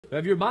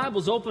Have your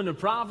Bibles open to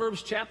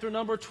Proverbs chapter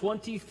number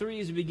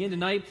 23 as we begin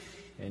tonight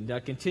and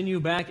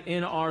continue back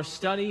in our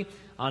study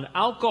on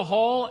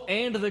alcohol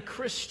and the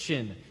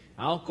Christian.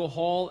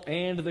 Alcohol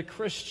and the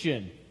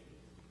Christian.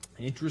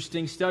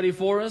 Interesting study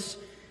for us.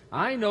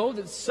 I know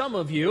that some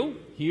of you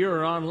here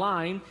or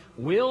online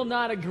will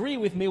not agree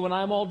with me when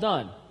I'm all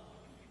done.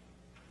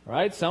 All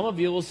right? Some of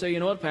you will say, you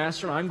know what,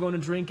 Pastor, I'm going to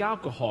drink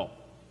alcohol.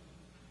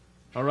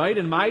 All right?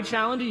 And my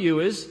challenge to you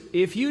is,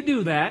 if you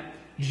do that,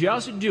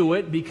 just do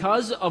it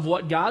because of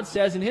what God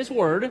says in His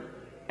Word,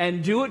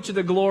 and do it to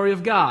the glory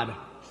of God.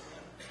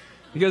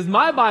 Because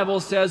my Bible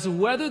says,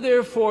 whether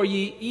therefore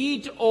ye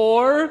eat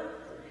or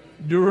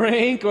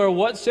drink or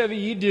whatsoever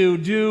ye do,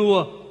 do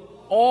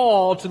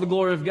all to the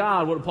glory of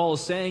God. What Paul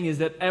is saying is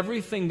that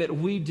everything that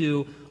we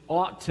do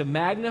ought to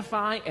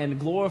magnify and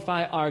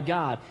glorify our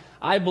God.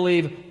 I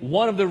believe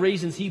one of the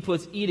reasons he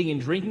puts eating and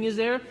drinking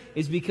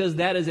is because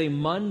that is a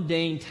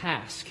mundane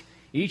task.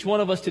 Each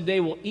one of us today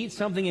will eat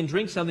something and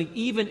drink something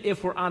even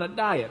if we're on a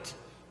diet.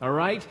 All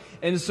right?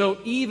 And so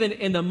even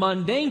in the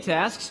mundane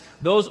tasks,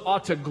 those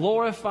ought to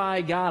glorify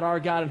God, our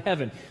God in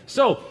heaven.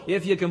 So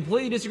if you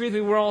completely disagree with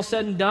me, we're all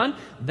said and done,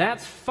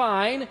 that's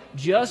fine.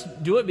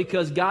 Just do it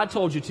because God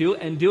told you to,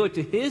 and do it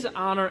to His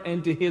honor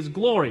and to His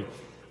glory.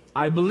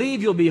 I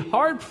believe you'll be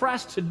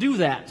hard-pressed to do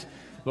that.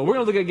 But we're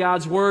going to look at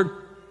God's Word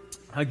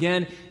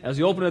again as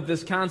we open up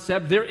this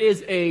concept. There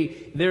is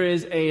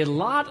a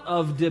lot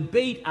of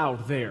debate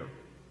out there.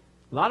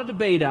 A lot of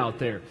debate out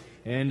there.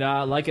 And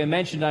like I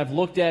mentioned, I've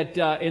looked at,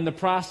 in the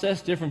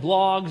process, different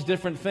blogs,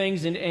 different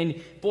things,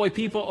 and boy,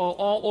 people are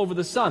all over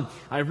the sun.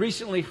 I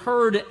recently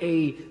heard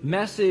a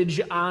message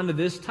on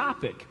this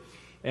topic.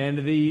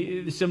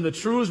 And some of the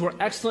truths were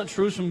excellent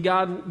truths from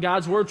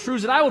God's Word,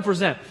 truths that I will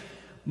present.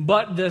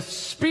 But the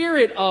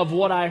spirit of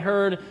what I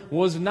heard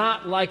was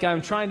not like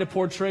I'm trying to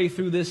portray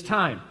through this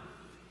time.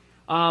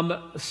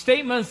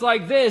 Statements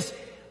like this,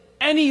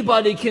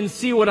 anybody can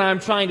see what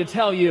I'm trying to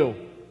tell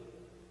you.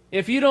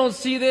 If you don't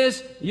see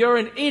this, you're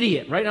an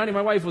idiot. Right, honey?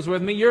 My wife was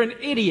with me. You're an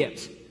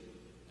idiot.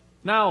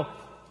 Now,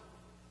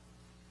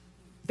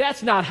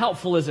 that's not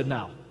helpful, is it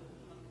now?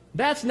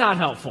 That's not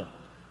helpful.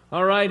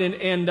 All right?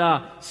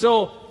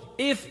 So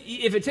if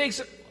it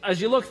takes, as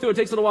you look through, it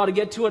takes a little while to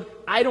get to it,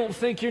 I don't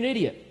think you're an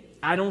idiot.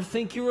 I don't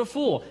think you're a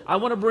fool. I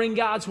want to bring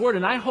God's Word,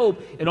 and I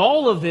hope in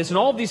all of this, in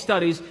all of these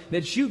studies,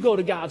 that you go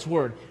to God's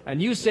Word,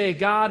 and you say,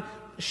 God,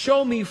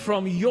 show me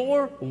from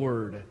your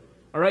Word.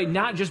 All right,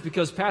 not just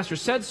because Pastor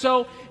said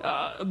so,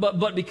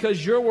 but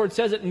because your Word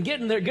says it. And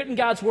get in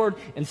God's Word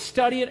and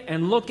study it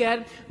and look at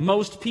it.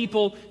 Most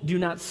people do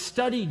not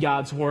study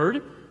God's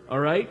Word. All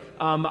right,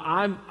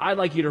 I'd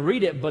like you to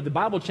read it, but the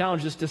Bible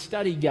challenges us to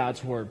study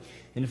God's Word.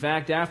 In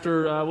fact,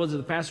 after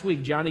the past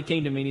week, Johnny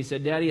came to me and he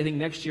said, Daddy, I think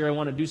next year I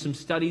want to do some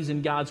studies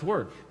in God's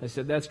Word. I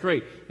said, that's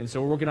great. And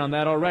so we're working on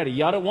that already.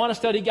 You ought to want to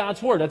study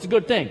God's Word. That's a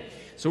good thing.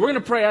 So we're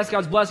going to pray, ask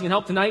God's blessing and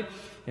help tonight.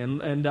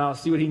 And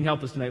see what He can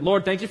help us tonight.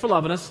 Lord, thank you for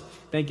loving us.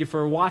 Thank you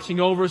for watching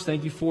over us.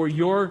 Thank you for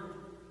your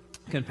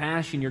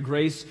compassion, your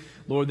grace.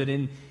 Lord,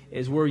 that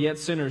as we're yet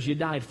sinners, you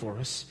died for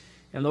us.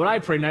 And Lord, I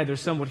pray tonight there's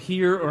someone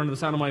here or under the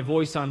sound of my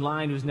voice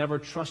online who's never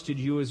trusted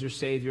you as their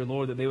Savior,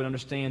 Lord, that they would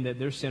understand that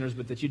they're sinners,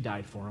 but that you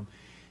died for them.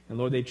 And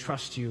Lord, they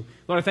trust you.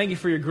 Lord, I thank you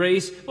for your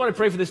grace. Lord, I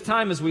pray for this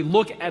time as we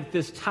look at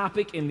this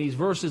topic in these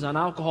verses on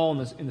alcohol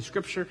in the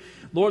Scripture.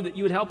 Lord, that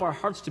you would help our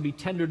hearts to be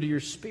tender to your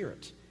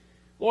Spirit.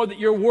 Lord, that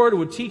your Word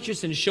would teach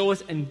us and show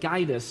us and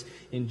guide us.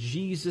 In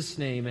Jesus'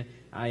 name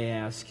I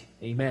ask,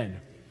 amen.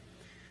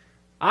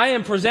 I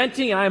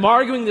am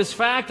arguing this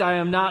fact. I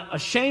am not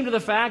ashamed of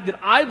the fact that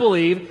I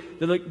believe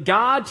that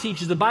God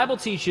teaches, the Bible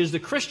teaches, the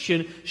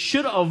Christian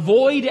should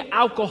avoid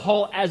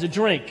alcohol as a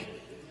drink.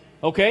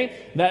 Okay?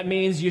 That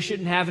means you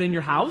shouldn't have it in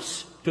your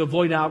house to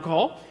avoid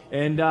alcohol.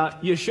 And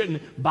you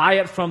shouldn't buy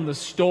it from the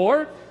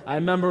store. I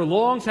remember a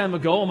long time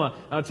ago,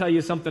 I'll tell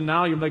you something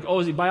now, you're like, oh,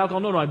 is he buy alcohol?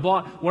 No, I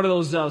bought one of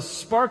those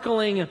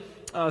sparkling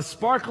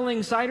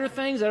cider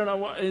things. I don't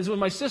know, it was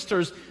my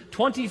sister's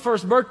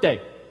 21st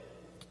birthday.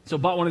 So I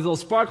bought one of these little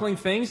sparkling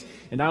things,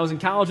 and I was in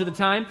college at the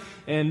time.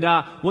 And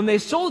when they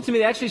sold it to me,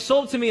 they actually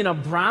sold it to me in a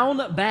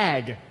brown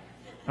bag.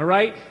 All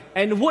right?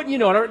 And wouldn't you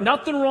know it,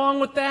 nothing wrong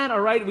with that, all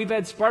right? We've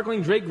had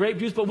sparkling grape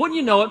juice, but wouldn't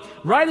you know it,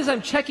 right as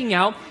I'm checking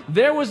out,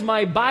 there was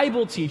my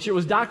Bible teacher. It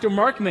was Dr.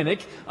 Mark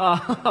Minnick.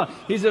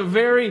 He's a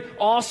very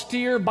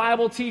austere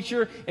Bible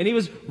teacher, and he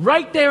was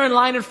right there in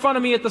line in front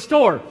of me at the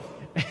store.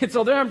 And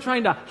so there I'm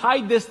trying to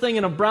hide this thing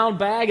in a brown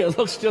bag. It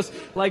looks just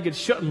like it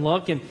shouldn't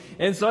look.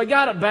 And so I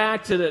got it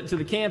back to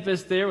the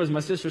campus there. It was my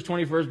sister's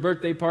 21st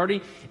birthday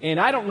party. And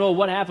I don't know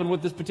what happened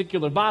with this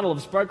particular bottle of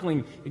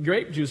sparkling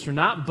grape juice or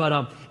not,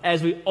 but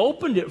as we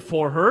opened it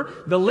for her,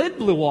 the lid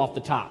blew off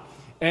the top.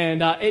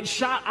 And it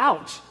shot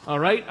out, all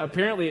right?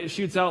 Apparently it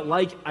shoots out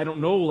like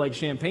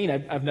champagne.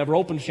 I've never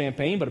opened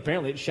champagne, but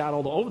apparently it shot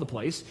all over the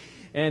place.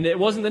 And it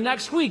wasn't the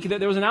next week that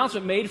there was an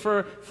announcement made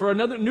for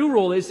another new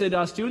rule. They said,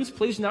 students,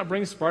 please do not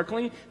bring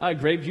sparkling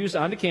grape juice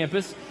onto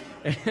campus.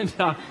 And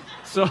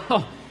so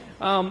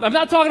I'm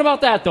not talking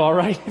about that, though, all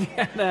right?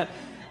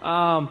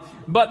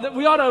 But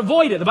we ought to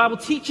avoid it. The Bible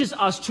teaches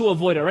us to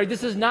avoid it, right?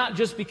 This is not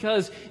just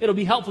because it'll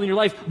be helpful in your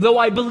life, though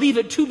I believe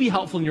it to be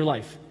helpful in your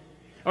life.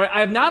 All right,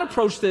 I have not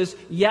approached this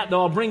yet,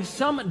 though I'll bring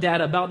some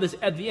data about this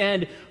at the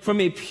end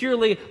from a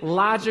purely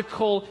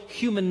logical,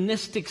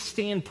 humanistic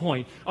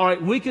standpoint. All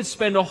right, we could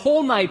spend a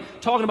whole night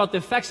talking about the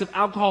effects of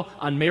alcohol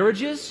on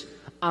marriages,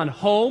 on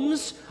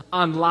homes,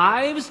 on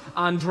lives,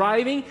 on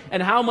driving,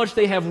 and how much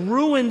they have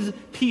ruined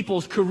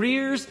people's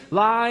careers,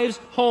 lives,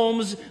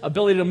 homes,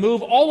 ability to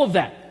move, all of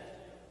that.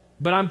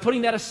 But I'm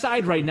putting that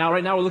aside right now.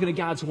 Right now we're looking at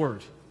God's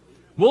Word.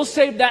 We'll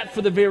save that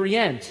for the very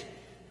end,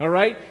 all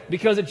right,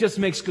 because it just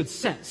makes good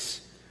sense.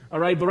 All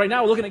right, but right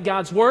now we're looking at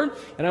God's Word,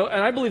 and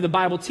I believe the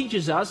Bible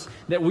teaches us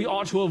that we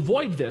ought to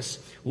avoid this.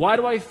 Why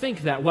do I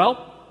think that?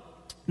 Well,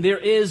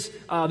 there's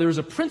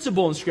a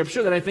principle in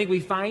Scripture that I think we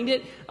find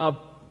it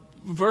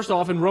first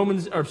off in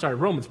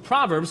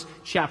Proverbs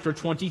chapter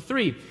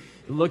 23.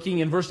 Looking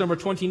in verse number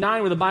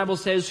 29 where the Bible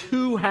says,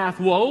 who hath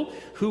woe,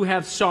 who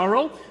hath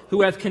sorrow,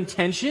 who hath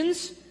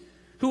contentions,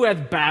 who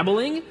hath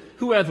babbling,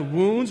 who hath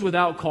wounds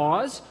without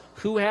cause,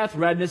 who hath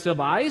redness of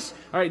eyes?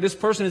 All right, this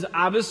person is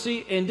obviously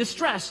in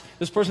distress.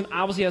 This person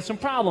obviously has some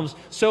problems.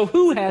 So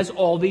who has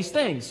all these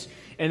things?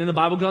 And then the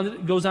Bible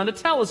goes on to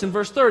tell us in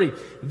verse 30,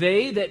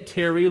 they that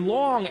tarry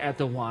long at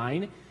the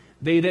wine,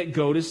 they that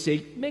go to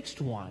seek mixed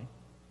wine.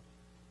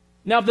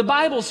 Now, if the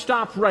Bible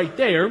stopped right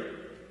there,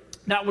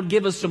 that would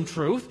give us some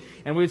truth.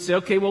 And we'd say,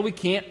 okay, well, we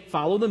can't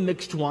follow the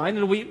mixed wine,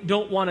 and we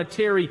don't want to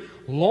tarry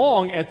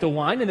long at the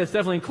wine, and that's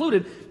definitely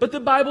included. But the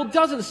Bible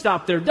doesn't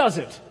stop there, does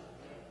it?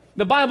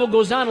 The Bible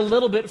goes on a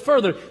little bit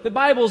further. The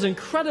Bible is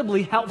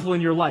incredibly helpful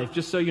in your life,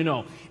 just so you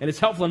know. And it's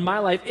helpful in my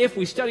life if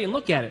we study and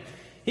look at it.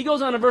 He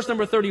goes on in verse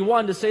number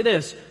 31 to say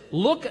this,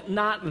 look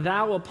not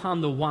thou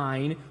upon the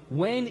wine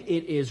when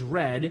it is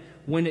red,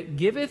 when it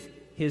giveth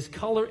his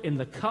color in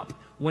the cup,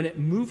 when it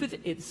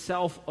moveth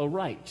itself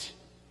aright.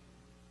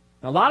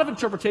 Now, a lot of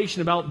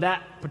interpretation about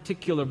that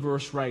particular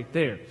verse right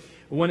there.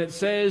 When it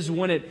says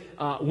when it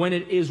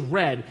is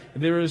red,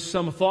 there is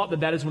some thought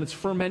that is when it's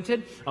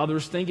fermented.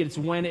 Others think it's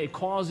when it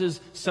causes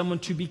someone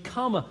to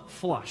become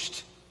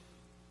flushed.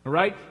 All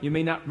right? You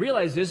may not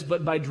realize this,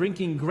 but by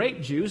drinking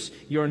grape juice,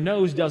 your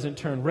nose doesn't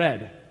turn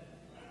red.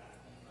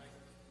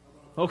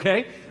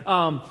 Okay?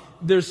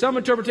 There's some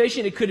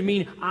interpretation. It could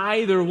mean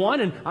either one,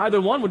 and either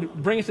one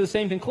would bring us to the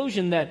same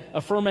conclusion that a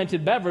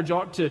fermented beverage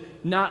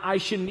I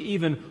shouldn't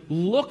even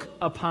look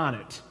upon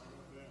it.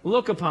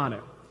 Look upon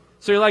it.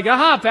 So you're like,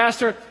 aha,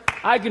 Pastor,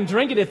 I can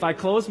drink it if I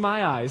close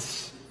my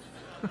eyes.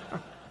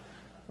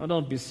 Well,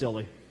 don't be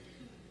silly.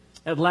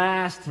 At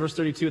last, verse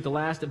 32, at the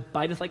last, it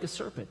biteth like a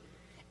serpent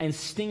and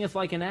stingeth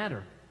like an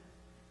adder.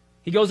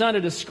 He goes on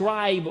to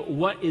describe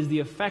what is the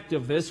effect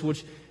of this,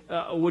 which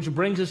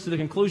brings us to the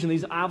conclusion that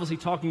he's obviously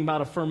talking about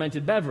a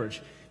fermented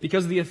beverage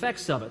because of the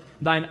effects of it.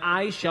 Thine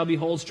eyes shall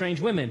behold strange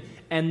women,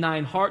 and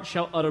thine heart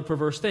shall utter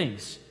perverse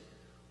things.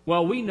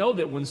 Well, we know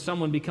that when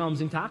someone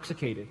becomes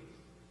intoxicated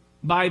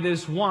by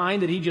this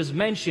wine that he just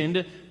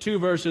mentioned two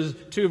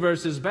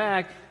verses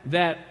back,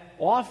 that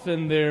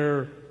often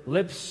their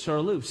lips are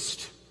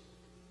loosed.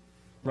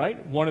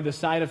 Right? One of the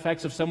side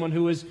effects of someone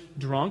who is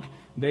drunk,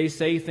 they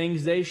say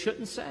things they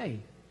shouldn't say.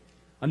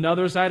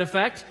 Another side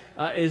effect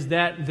is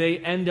that they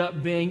end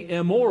up being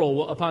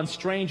immoral upon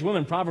strange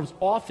women. Proverbs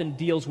often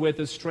deals with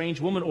a strange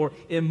woman or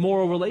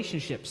immoral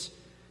relationships.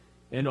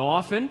 And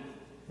often,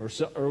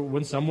 or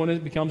when someone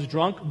becomes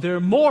drunk, their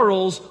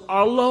morals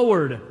are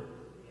lowered.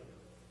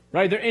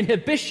 Right? Their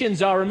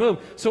inhibitions are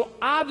removed. So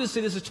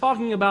obviously this is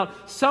talking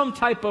about some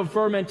type of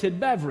fermented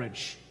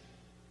beverage.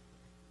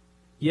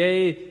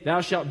 Yea,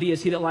 thou shalt be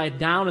as he that lieth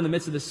down in the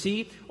midst of the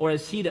sea, or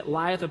as he that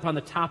lieth upon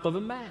the top of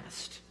a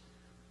mast.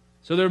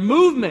 So their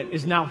movement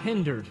is now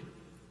hindered.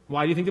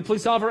 Why do you think the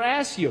police officer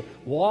asks you,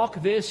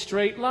 walk this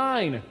straight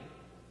line?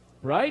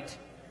 Right?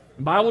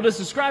 The Bible is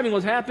describing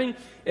what's happening,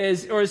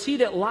 or as he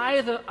that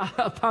lieth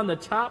upon the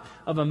top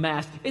of a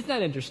mast. Isn't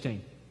that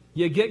interesting?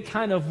 You get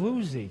kind of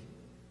woozy.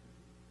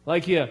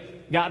 Like you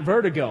got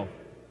vertigo.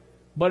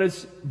 But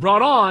it's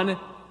brought on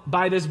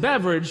by this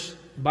beverage,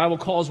 the Bible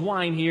calls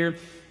wine here.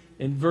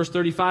 In verse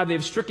 35, they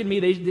have stricken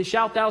me, they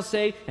shalt thou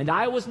say, and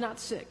I was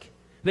not sick.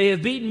 They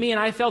have beaten me, and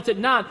I felt it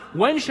not.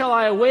 When shall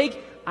I awake?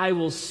 I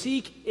will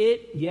seek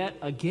it yet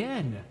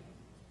again.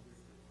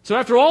 So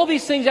after all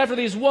these things, after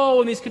these woe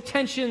and these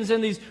contentions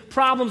and these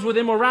problems with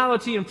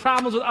immorality and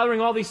problems with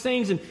uttering all these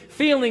things and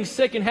feeling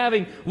sick and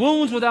having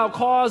wounds without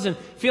cause and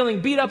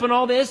feeling beat up and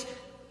all this,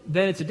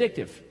 then it's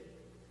addictive.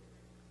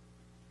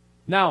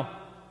 Now,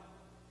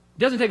 it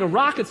doesn't take a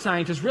rocket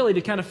scientist really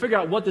to kind of figure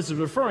out what this is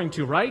referring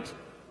to, right?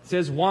 It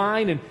says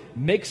wine and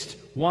mixed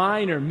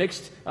wine or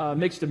mixed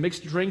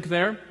drink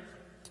there.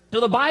 So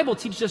the Bible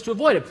teaches us to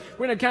avoid it.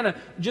 We're going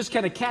to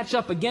kind of catch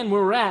up again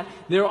where we're at.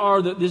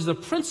 There's the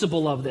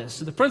principle of this.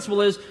 So the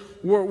principle is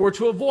we're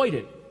to avoid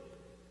it.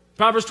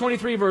 Proverbs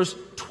 23 verse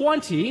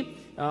 20,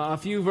 a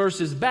few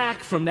verses back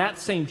from that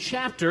same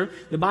chapter,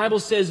 the Bible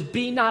says,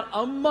 be not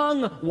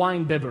among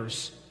wine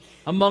bibbers,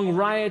 among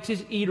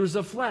riotous eaters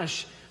of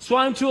flesh. So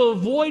I'm to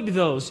avoid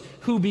those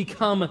who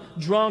become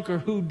drunk or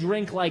who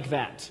drink like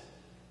that.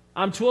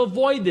 I'm to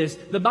avoid this.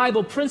 The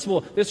Bible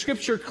principle, the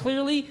Scripture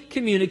clearly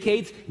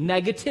communicates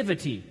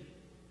negativity.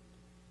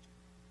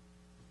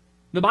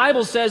 The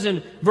Bible says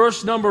in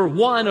verse number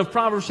 1 of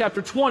Proverbs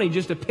chapter 20,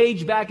 just a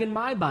page back in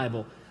my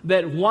Bible,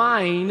 that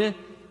wine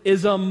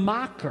is a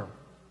mocker.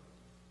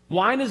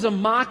 Wine is a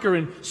mocker,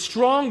 and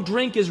strong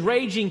drink is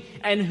raging,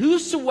 and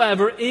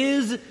whosoever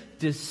is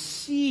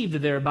deceived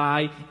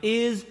thereby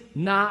is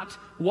not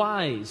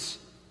wise.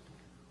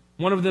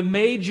 One of the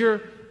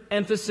major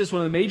emphasis,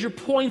 one of the major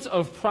points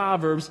of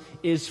Proverbs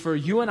is for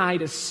you and I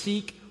to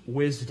seek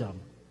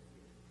wisdom.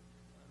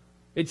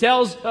 It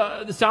tells,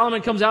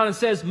 Solomon comes out and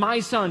says,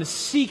 my son,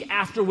 seek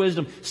after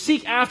wisdom.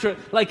 Seek after it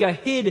like a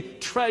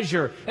hid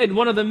treasure. And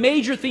one of the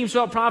major themes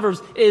throughout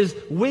Proverbs is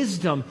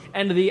wisdom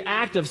and the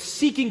act of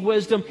seeking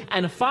wisdom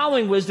and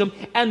following wisdom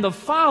and the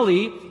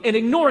folly in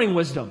ignoring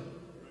wisdom.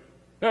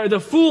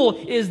 The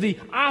fool is the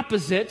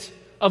opposite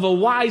of a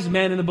wise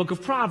man in the book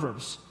of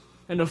Proverbs.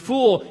 And the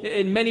fool,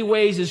 in many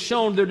ways, is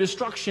shown their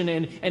destruction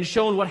and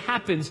shown what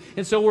happens.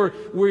 And so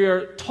we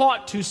are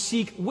taught to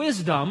seek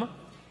wisdom.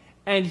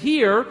 And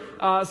here,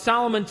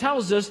 Solomon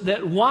tells us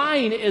that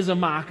wine is a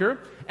mocker,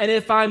 and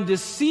if I'm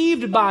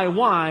deceived by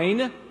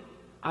wine,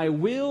 I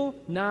will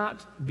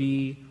not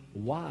be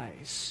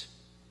wise.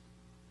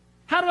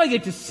 How do I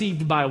get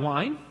deceived by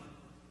wine?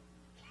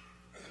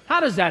 How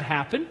does that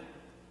happen?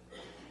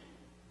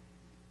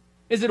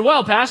 Is it,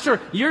 well, Pastor,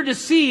 you're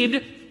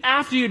deceived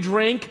after you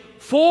drink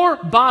 4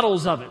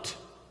 bottles of it. Is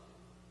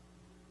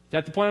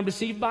that the point I'm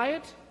deceived by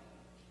it?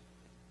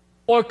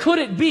 Or could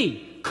it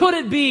be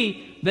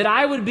that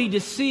I would be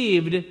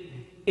deceived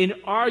in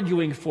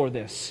arguing for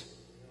this?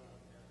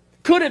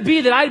 Could it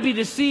be that I'd be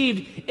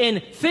deceived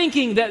in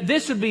thinking that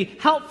this would be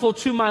helpful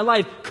to my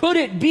life? Could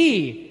it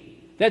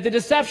be that the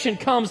deception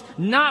comes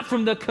not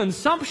from the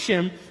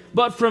consumption,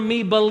 but from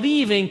me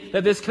believing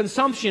that this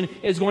consumption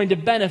is going to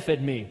benefit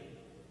me?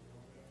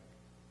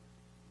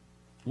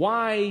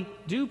 Why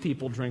do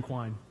people drink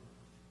wine?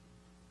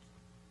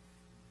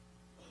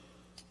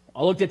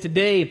 I looked at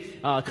today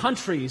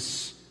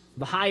countries,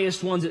 the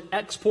highest ones that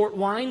export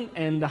wine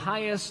and the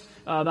highest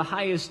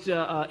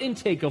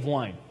intake of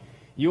wine.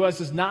 U.S.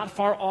 is not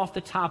far off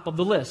the top of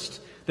the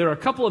list. There are a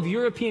couple of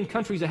European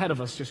countries ahead of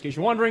us, just in case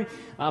you're wondering,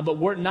 but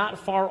we're not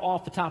far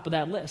off the top of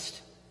that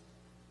list.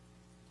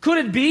 Could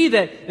it be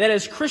that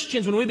as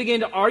Christians, when we begin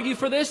to argue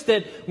for this,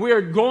 that we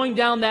are going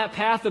down that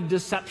path of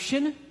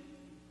deception?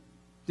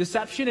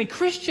 Deception. And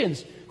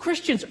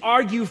Christians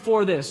argue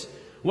for this.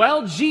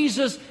 Well,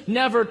 Jesus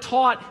never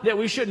taught that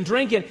we shouldn't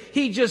drink it.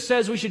 He just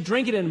says we should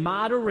drink it in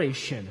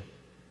moderation.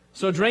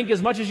 So drink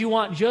as much as you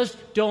want, just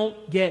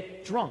don't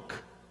get drunk.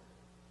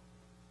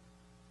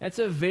 That's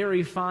a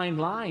very fine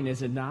line,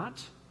 is it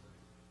not?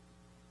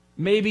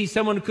 Maybe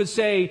someone could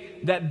say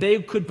that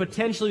they could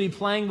potentially be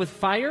playing with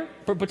fire,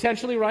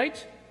 potentially,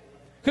 right?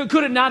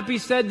 Could it not be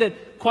said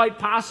that quite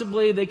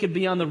possibly they could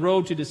be on the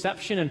road to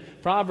deception? And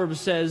Proverbs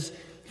says,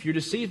 if you're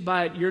deceived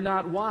by it, you're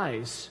not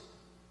wise.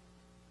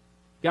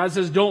 God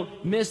says,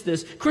 don't miss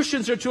this.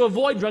 Christians are to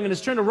avoid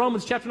drunkenness. Turn to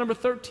Romans chapter number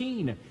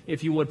 13,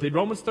 if you would, please.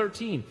 Romans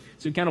 13.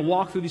 So we kind of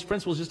walk through these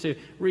principles just to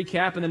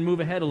recap and then move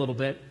ahead a little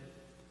bit.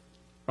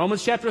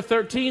 Romans chapter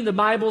 13, the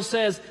Bible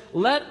says,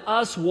 let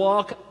us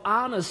walk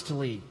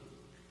honestly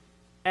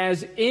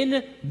as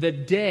in the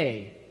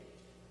day.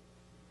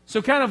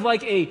 So kind of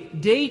like a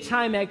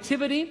daytime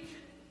activity,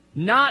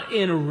 not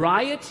in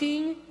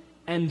rioting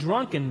and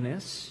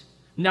drunkenness,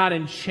 not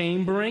in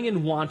chambering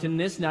and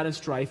wantonness, not in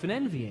strife and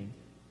envying.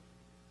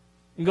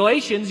 In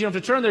Galatians, you don't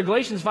have to turn there,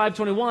 Galatians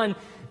 5:21,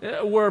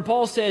 where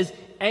Paul says,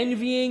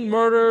 envying,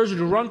 murders,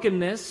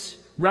 drunkenness,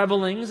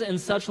 revelings, and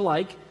such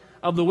like,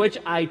 of the which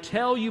I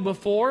tell you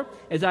before,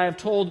 as I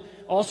have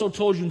also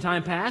told you in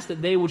time past,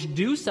 that they which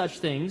do such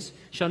things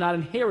shall not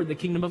inherit the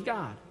kingdom of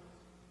God.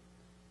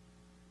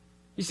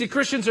 You see,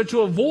 Christians are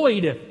to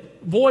avoid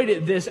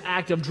this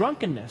act of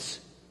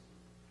drunkenness.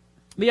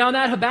 Beyond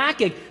that,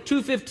 Habakkuk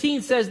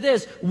 2:15 says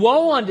this,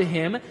 woe unto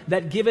him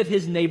that giveth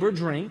his neighbor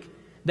drink,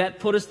 that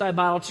puttest thy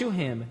bottle to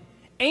him,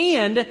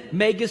 and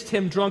makest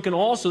him drunken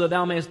also, that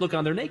thou mayest look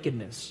on their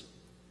nakedness.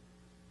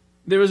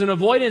 There is an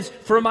avoidance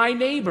for my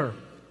neighbor.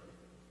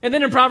 And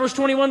then in Proverbs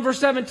 21, verse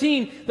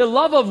 17, the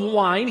love of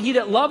wine, he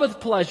that loveth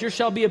pleasure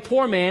shall be a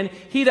poor man.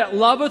 He that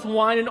loveth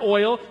wine and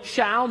oil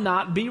shall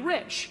not be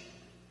rich.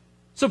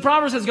 So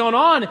Proverbs has gone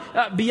on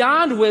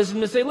beyond wisdom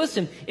to say,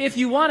 listen, if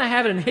you want to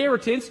have an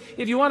inheritance,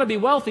 if you want to be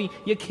wealthy,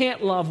 you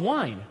can't love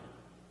wine.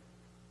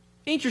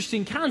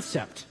 Interesting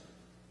concept.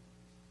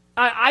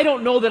 I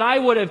don't know that I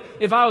would have,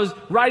 if I was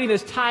writing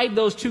this, tied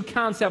those two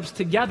concepts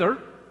together,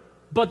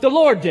 but the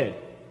Lord did.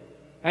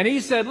 And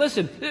he said,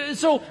 listen,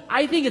 so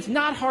I think it's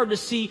not hard to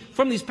see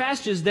from these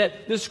passages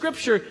that the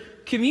Scripture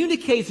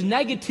communicates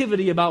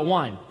negativity about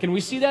wine. Can we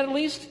see that at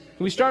least?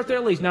 Can we start there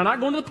at least? Now, not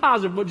going to the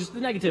positive, but just the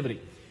negativity.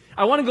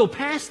 I want to go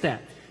past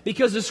that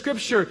because the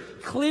Scripture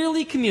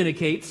clearly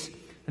communicates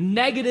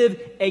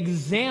negative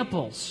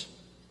examples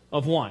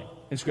of wine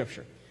in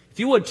Scripture. If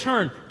you would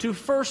turn to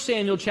 1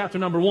 Samuel chapter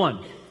number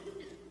 1.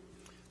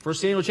 1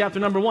 Samuel chapter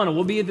number 1. And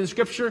we'll be in the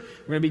Scripture.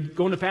 We're going to be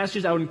going to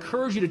passages. I would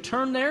encourage you to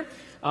turn there.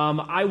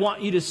 I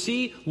want you to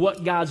see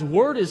what God's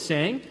Word is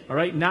saying, all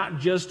right, not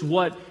just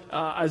what,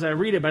 as I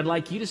read it, but I'd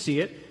like you to see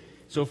it.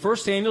 So 1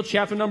 Samuel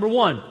chapter number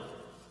 1.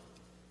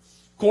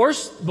 Of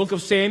course, the book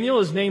of Samuel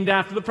is named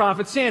after the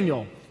prophet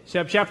Samuel.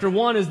 Chapter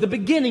 1 is the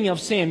beginning of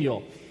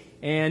Samuel.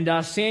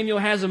 And Samuel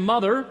has a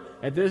mother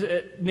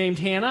named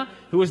Hannah,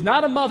 who is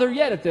not a mother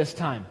yet at this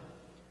time.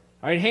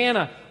 All right,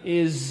 Hannah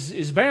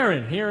is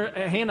barren.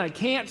 Hannah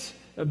can't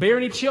bear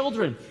any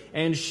children,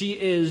 and she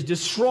is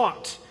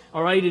distraught.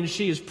 All right, and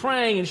she is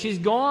praying, and she's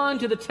gone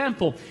to the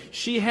temple.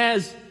 She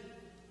has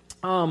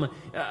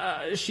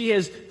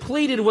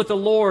pleaded with the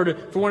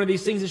Lord for one of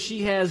these things, and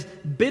she has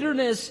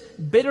bitterness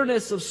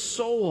of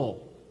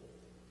soul.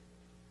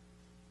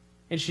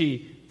 And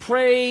she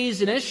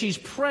prays, and as she's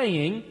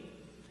praying,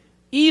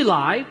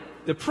 Eli,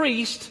 the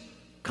priest,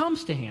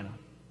 comes to Hannah.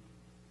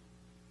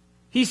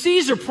 He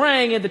sees her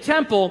praying at the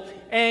temple,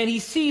 and he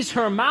sees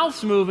her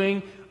mouth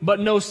moving, but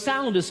no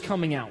sound is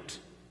coming out.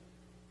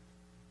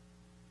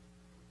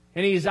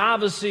 And he's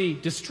obviously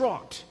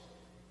distraught.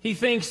 He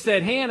thinks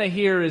that Hannah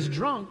here is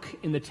drunk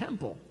in the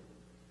temple.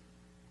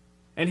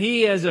 And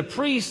he, as a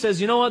priest, says,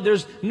 you know what,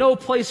 there's no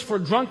place for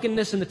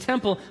drunkenness in the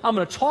temple. I'm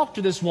going to talk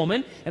to this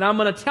woman, and I'm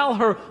going to tell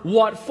her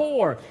what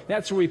for.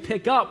 That's where we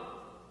pick up.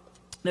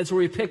 That's where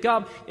we pick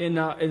up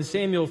in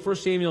Samuel, 1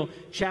 Samuel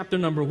chapter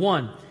number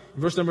 1.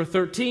 Verse number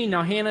 13,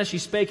 now Hannah, she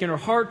spake in her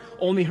heart,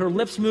 only her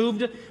lips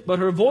moved, but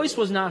her voice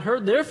was not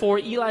heard. Therefore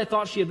Eli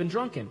thought she had been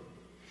drunken.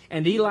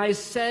 And Eli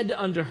said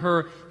unto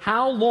her,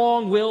 how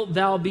long wilt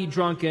thou be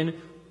drunken?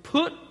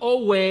 Put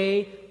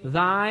away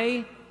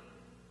thy,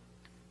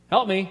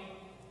 help me,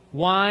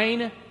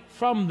 wine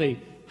from thee.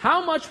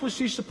 How much was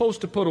she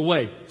supposed to put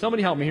away?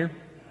 Somebody help me here.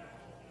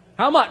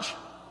 How much?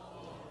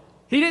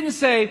 He didn't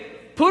say,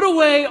 put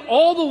away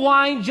all the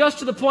wine just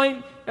to the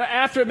point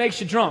after it makes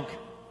you drunk.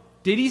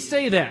 Did he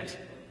say that?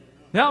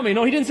 Help me.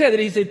 No, he didn't say that.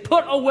 He said,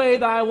 put away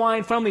thy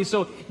wine from thee.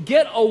 So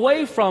get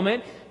away from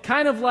it.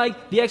 Kind of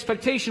like the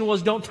expectation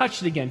was, don't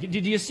touch it again.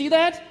 Did you see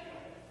that?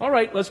 All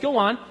right, let's go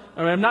on.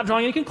 All right, I'm not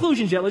drawing any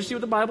conclusions yet. Let's see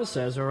what the Bible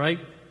says, all right?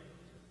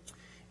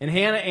 And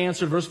Hannah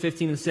answered, verse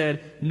 15, and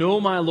said,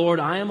 no, my Lord,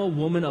 I am a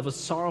woman of a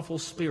sorrowful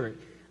spirit.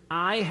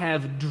 I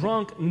have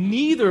drunk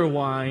neither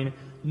wine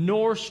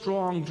nor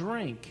strong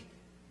drink.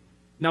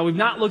 Now, we've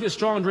not looked at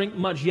strong drink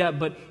much yet,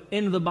 but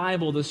in the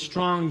Bible, the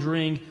strong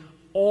drink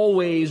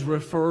always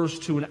refers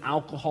to an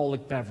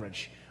alcoholic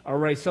beverage. All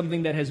right,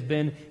 something that has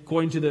been,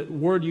 according to the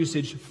word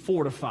usage,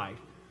 fortified.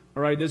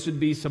 All right, this would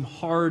be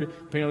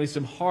apparently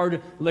some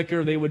hard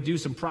liquor. They would do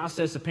some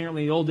process.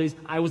 Apparently in the old days,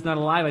 I was not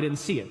alive. I didn't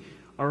see it.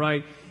 All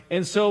right,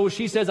 and so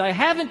she says, I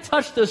haven't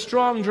touched the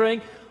strong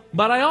drink,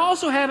 but I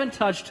also haven't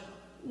touched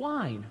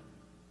wine.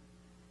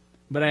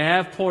 But I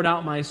have poured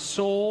out my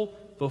soul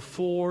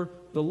before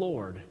the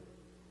Lord.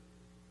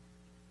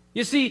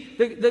 You see,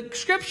 the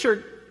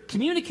Scripture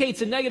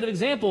communicates a negative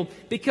example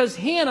because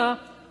Hannah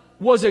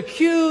was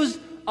accused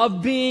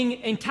of being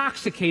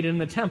intoxicated in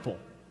the temple.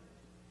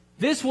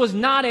 This was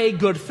not a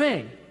good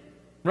thing,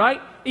 right?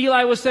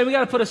 Eli was saying, we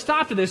got to put a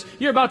stop to this.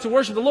 You're about to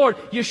worship the Lord.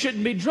 You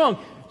shouldn't be drunk.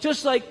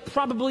 Just like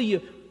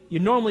probably you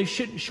normally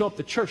shouldn't show up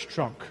to church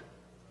drunk.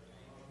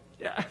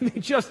 Yeah, I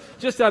mean,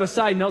 just on a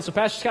side note. So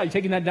Pastor Scott, you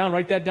taking that down?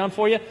 Write that down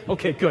for you?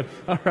 Okay, good.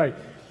 All right.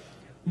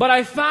 But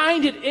I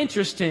find it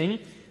interesting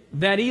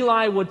that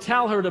Eli would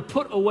tell her to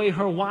put away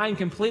her wine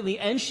completely,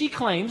 and she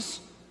claims,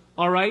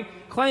 all right,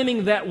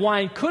 claiming that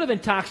wine could have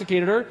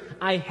intoxicated her,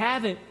 I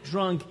haven't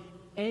drunk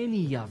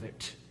any of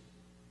it.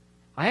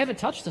 I haven't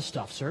touched the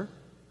stuff, sir.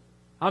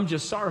 I'm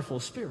just sorrowful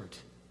of spirit.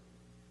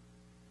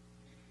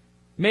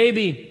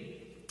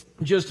 Maybe,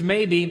 just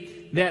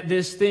maybe, that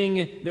this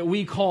thing that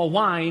we call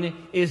wine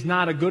is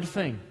not a good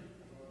thing.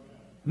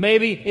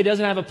 Maybe it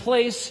doesn't have a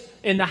place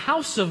in the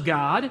house of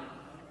God,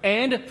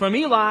 and from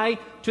Eli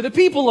to the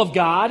people of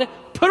God,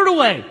 put it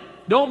away.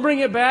 Don't bring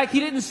it back. He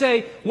didn't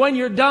say, when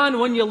you're done,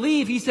 when you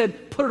leave. He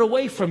said, put it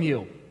away from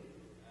you.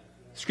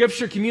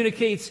 Scripture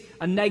communicates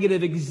a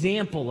negative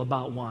example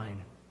about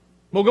wine.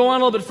 We'll go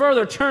on a little bit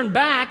further. Turn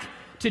back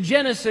to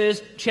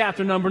Genesis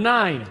chapter number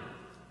 9.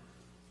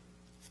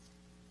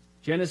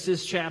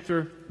 Genesis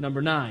chapter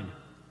number 9.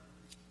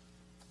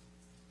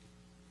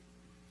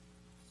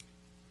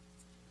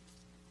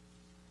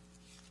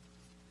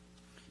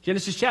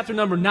 Genesis chapter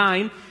number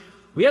 9.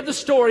 We have the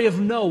story of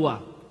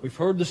Noah. We've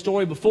heard the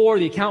story before,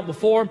 the account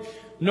before.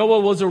 Noah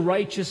was a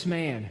righteous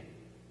man.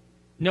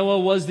 Noah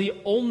was the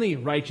only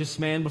righteous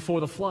man before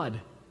the flood.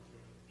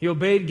 He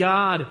obeyed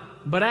God,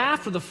 but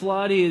after the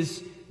flood,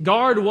 his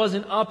guard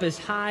wasn't up as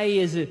high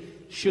as it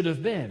should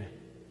have been.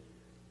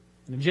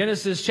 In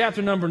Genesis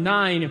chapter number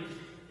 9,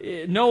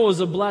 Noah was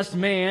a blessed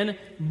man,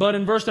 but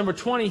in verse number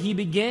 20, he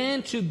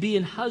began to be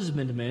an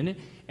husbandman,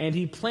 and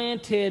he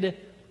planted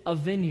a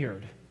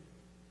vineyard.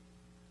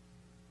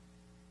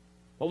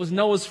 What was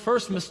Noah's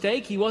first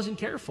mistake? He wasn't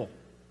careful.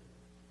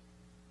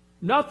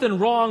 Nothing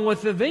wrong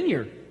with the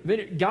vineyard.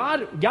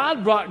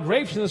 God brought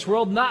grapes in this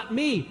world, not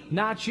me,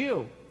 not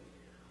you.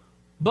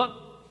 But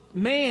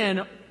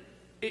man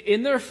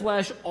in their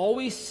flesh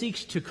always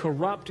seeks to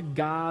corrupt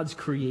God's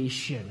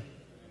creation.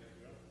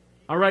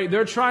 All right,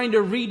 they're trying to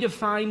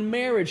redefine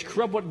marriage,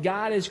 corrupt what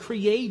God has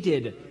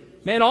created.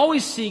 Man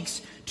always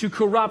seeks to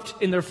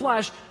corrupt in their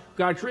flesh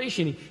God's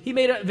creation. He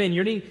made a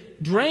vineyard, he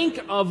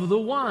drank of the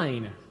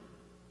wine,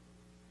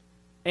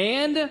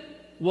 and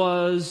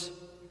was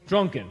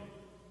drunken.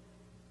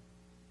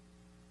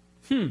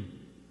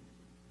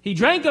 He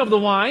drank of the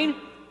wine,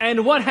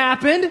 and what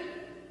happened?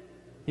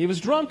 He was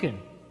drunken.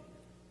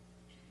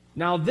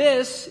 Now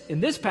this,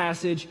 in this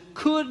passage,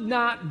 could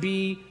not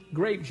be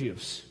grape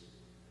juice.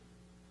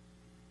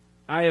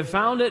 I have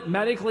found it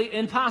medically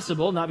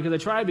impossible, not because I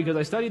tried, because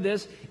I studied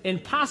this,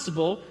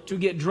 impossible to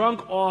get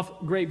drunk off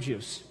grape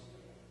juice.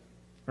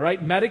 All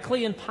right?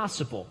 Medically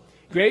impossible.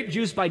 Grape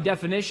juice, by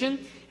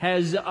definition,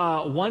 has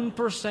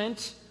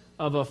 1%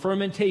 of a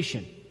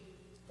fermentation.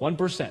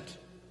 1%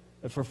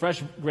 for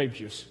fresh grape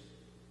juice.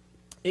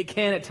 It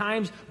can, at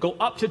times, go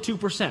up to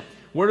 2%.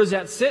 Where does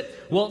that sit?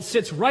 Well, it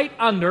sits right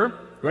under,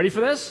 ready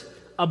for this?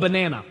 A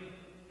banana.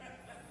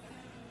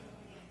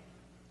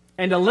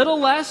 And a little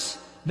less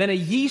than a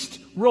yeast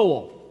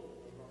roll.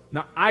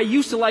 Now, I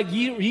used to like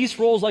yeast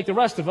rolls like the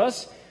rest of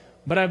us,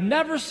 but I've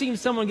never seen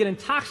someone get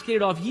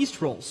intoxicated off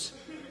yeast rolls.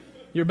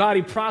 Your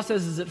body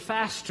processes it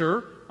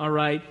faster, all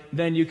right,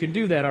 than you can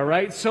do that, all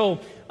right? So,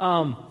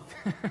 some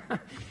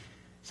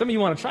of you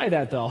want to try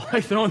that, though,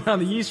 like throwing down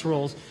the yeast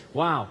rolls.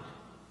 Wow.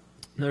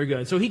 They're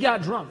good. So he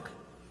got drunk.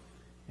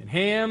 And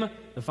Ham,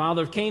 the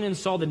father of Canaan,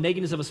 saw the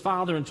nakedness of his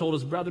father and told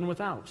his brethren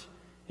without.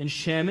 And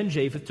Shem and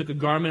Japheth took a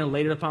garment and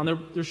laid it upon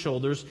their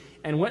shoulders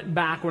and went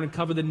backward and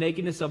covered the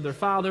nakedness of their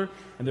father,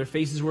 and their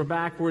faces were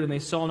backward, and they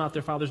saw not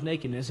their father's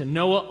nakedness. And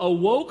Noah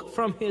awoke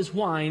from his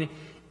wine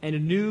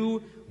and knew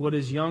what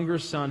his younger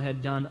son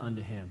had done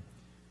unto him.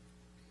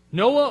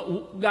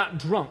 Noah got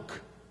drunk.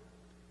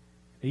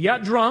 He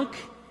got drunk,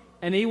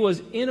 and he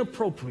was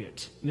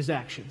inappropriate in his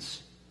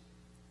actions.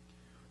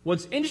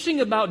 What's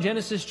interesting about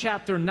Genesis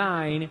chapter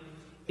 9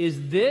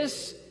 is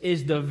this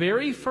is the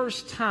very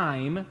first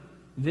time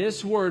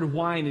this word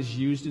wine is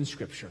used in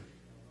Scripture.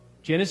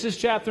 Genesis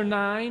chapter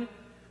 9,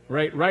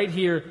 right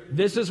here,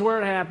 this is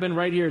where it happened,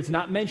 right here. It's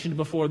not mentioned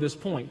before this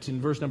point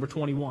in verse number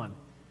 21.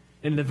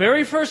 In the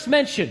very first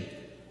mention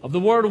of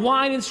the word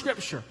wine in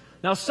Scripture.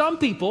 Now, some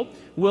people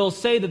will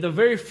say that the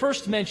very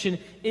first mention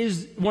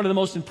is one of the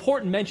most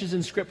important mentions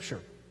in Scripture.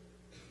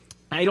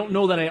 I don't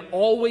know that I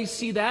always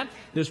see that.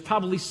 There's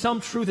probably some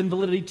truth and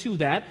validity to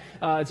that.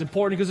 It's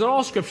important because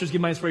all Scriptures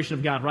give by inspiration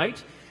of God,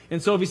 right? And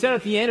so if he said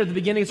at the end or at the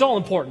beginning, it's all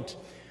important.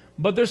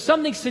 But there's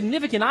something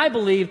significant, I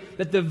believe,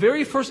 that the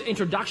very first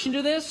introduction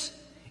to this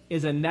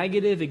is a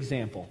negative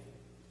example.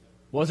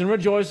 It wasn't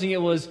rejoicing,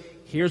 it was,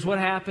 here's what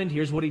happened,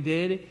 here's what he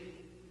did,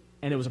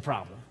 and it was a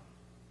problem.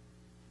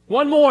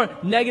 One more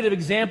negative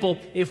example,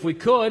 if we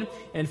could,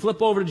 and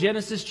flip over to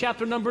Genesis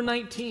chapter number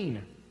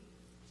 19.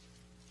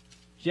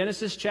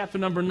 Genesis chapter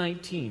number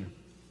 19.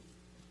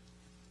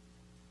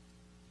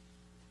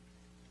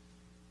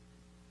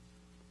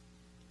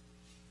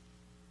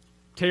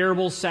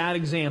 Terrible, sad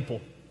example.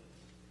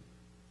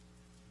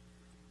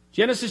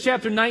 Genesis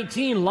chapter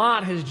 19,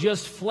 Lot has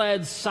just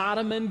fled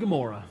Sodom and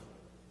Gomorrah.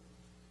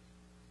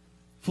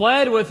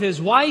 Fled with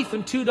his wife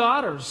and 2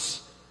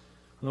 daughters.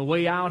 On the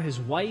way out, his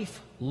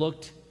wife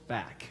looked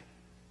back,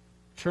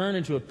 turned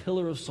into a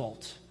pillar of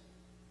salt.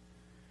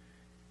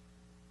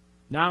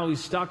 Now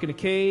he's stuck in a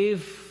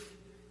cave,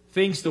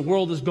 thinks the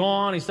world is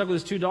gone. He's stuck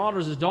with his 2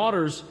 daughters. His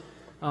daughters,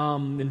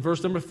 in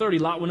verse number 30,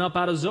 Lot went up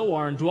out of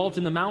Zoar and dwelt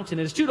in the mountain,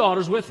 and his 2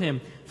 daughters with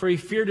him, for he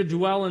feared to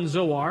dwell in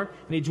Zoar.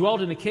 And he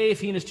dwelt in a cave,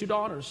 he and his 2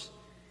 daughters.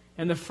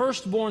 And the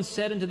firstborn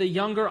said unto the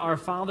younger, Our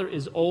father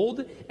is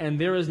old, and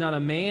there is not a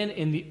man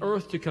in the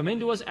earth to come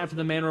into us after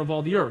the manner of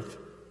all the earth.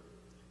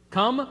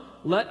 Come,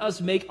 let us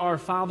make our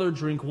father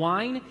drink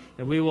wine,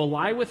 and we will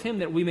lie with him,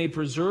 that we may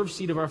preserve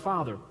seed of our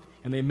father.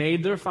 And they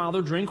made their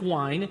father drink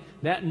wine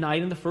that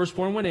night, and the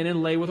firstborn went in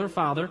and lay with her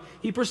father.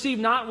 He perceived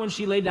not when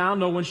she lay down,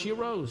 nor when she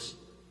arose.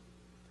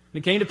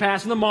 And it came to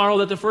pass on the morrow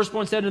that the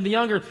firstborn said unto the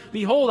younger,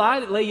 Behold, I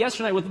lay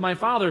yesternight with my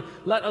father.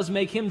 Let us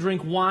make him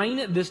drink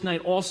wine this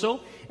night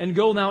also, and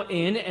go thou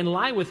in and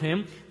lie with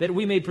him, that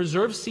we may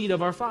preserve seed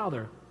of our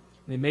father.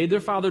 And they made their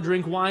father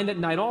drink wine that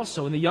night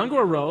also. And the younger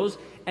arose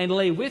and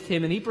lay with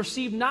him, and he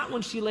perceived not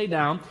when she lay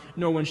down,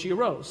 nor when she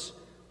arose.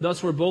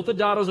 Thus were both the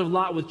daughters of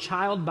Lot with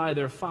child by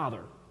their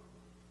father.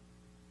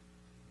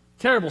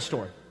 Terrible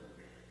story.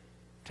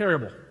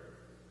 Terrible.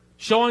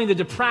 Showing the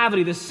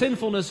depravity, the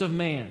sinfulness of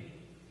man.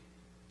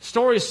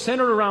 Story is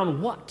centered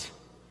around what?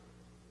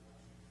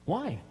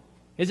 Why?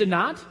 Is it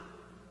not?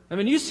 I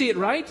mean, you see it,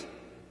 right?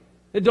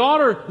 The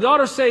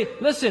daughters say,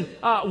 listen,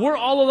 we're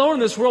all alone in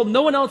this world.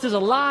 No one else is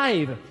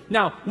alive.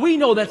 Now, we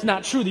know that's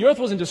not true. The earth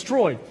wasn't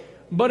destroyed.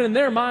 But in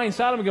their mind,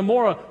 Sodom and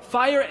Gomorrah,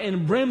 fire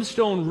and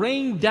brimstone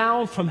rained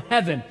down from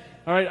heaven.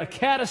 All right, a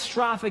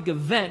catastrophic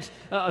event,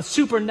 a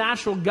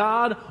supernatural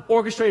God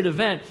orchestrated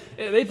event.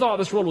 They thought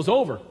this world was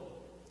over.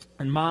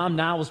 And mom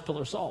now was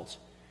pillar of salt.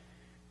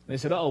 They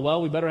said, oh,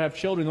 well, we better have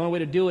children. The only way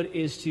to do it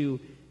is to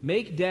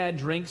make dad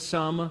drink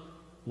some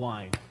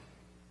wine.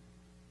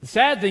 The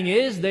sad thing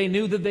is, they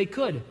knew that they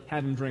could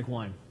have him drink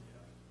wine.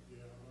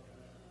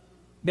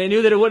 They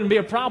knew that it wouldn't be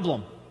a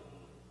problem.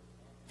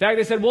 In fact,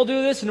 they said, we'll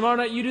do this, and tomorrow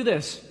night you do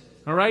this.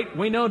 All right?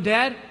 We know,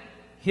 Dad,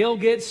 he'll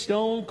get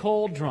stone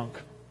cold drunk.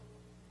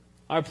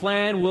 Our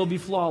plan will be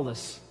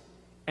flawless.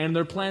 And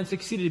their plan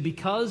succeeded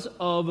because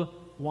of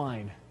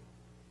wine.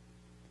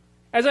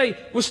 As I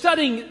was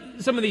studying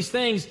some of these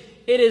things,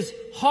 it is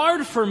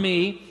hard for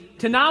me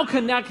to now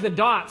connect the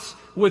dots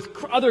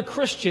with other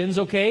Christians,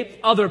 okay,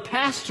 other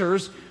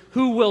pastors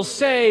who will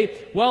say,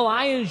 well,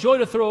 I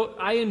enjoy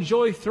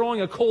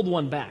throwing a cold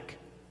one back.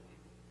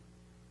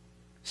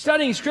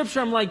 Studying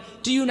Scripture, I'm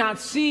like, do you not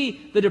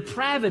see the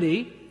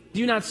depravity? Do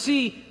you not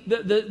see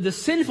the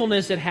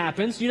sinfulness that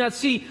happens? Do you not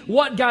see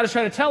what God is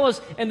trying to tell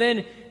us? And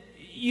then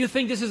you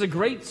think this is a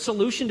great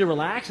solution to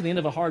relax at the end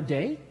of a hard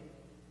day?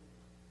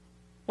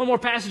 One more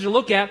passage to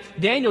look at,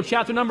 Daniel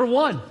chapter number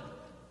 1.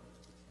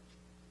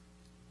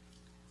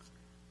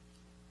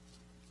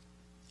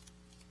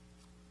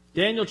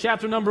 Daniel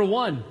chapter number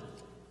 1.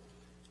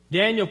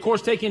 Daniel, of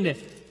course, taken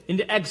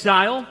into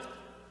exile,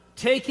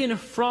 taken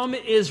from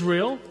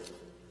Israel,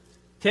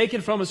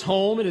 taken from his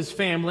home and his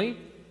family.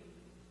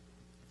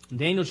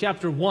 Daniel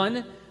chapter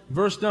 1,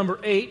 verse number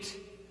 8.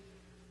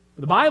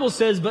 The Bible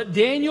says, but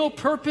Daniel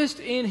purposed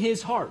in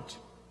his heart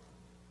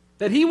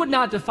that he would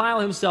not defile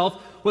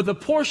himself with a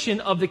portion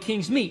of the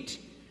king's meat,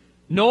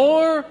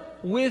 nor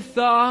with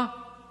the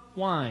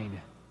wine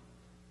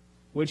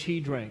which he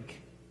drank.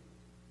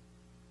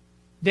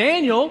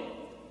 Daniel,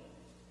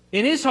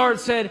 in his heart,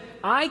 said,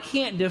 I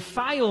can't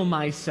defile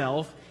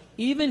myself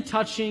even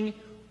touching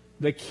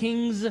the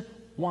king's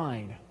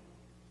wine.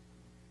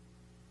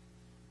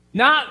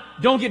 Not,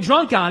 don't get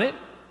drunk on it.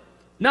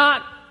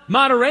 Not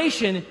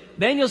moderation.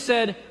 Daniel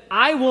said,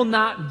 I will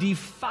not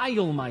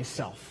defile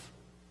myself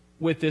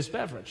with this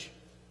beverage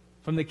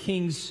from the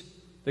king's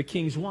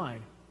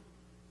wine.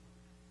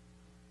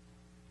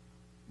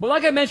 But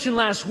like I mentioned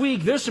last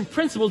week, there's some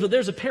principles, but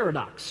there's a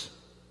paradox.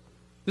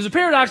 There's a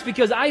paradox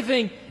because I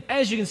think,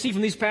 as you can see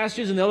from these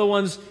passages and the other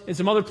ones in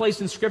some other place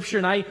in Scripture,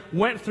 and I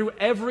went through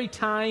every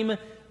time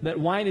that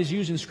wine is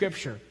used in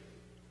Scripture,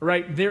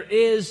 right? There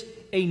is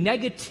a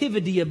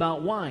negativity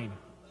about wine.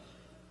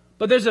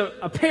 But there's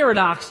a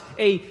paradox,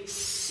 a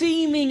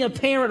seeming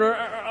apparent or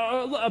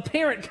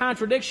apparent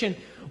contradiction,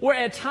 where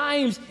at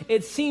times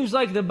it seems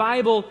like the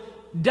Bible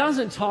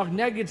doesn't talk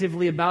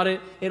negatively about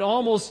it. It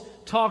almost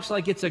talks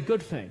like it's a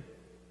good thing.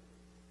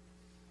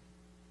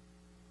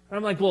 And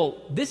I'm like,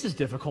 well, this is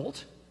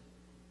difficult.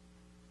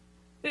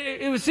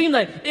 It would seem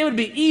like it would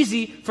be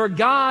easy for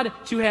God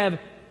to have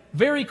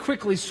very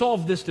quickly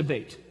solved this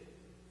debate.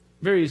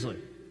 Very easily.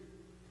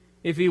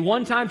 If he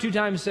one time, two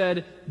times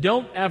said,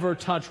 don't ever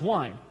touch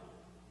wine.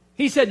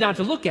 He said not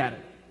to look at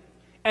it.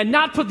 And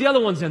not put the other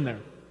ones in there.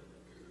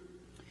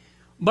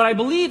 But I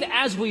believe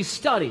as we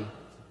study,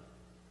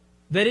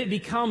 that it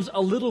becomes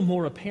a little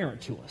more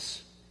apparent to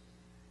us.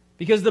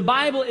 Because the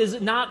Bible is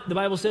not, the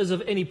Bible says,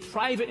 of any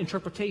private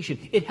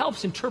interpretation. It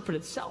helps interpret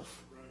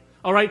itself.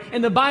 All right?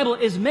 And the Bible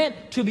is meant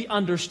to be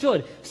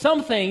understood.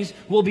 Some things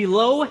will be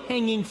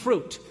low-hanging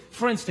fruit.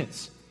 For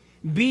instance,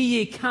 be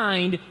ye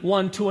kind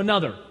one to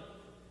another.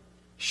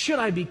 Should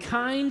I be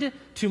kind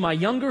to my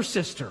younger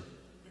sister?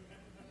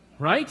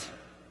 Right?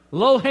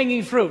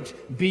 Low-hanging fruit.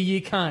 Be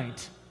ye kind.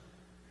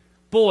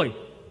 Boy,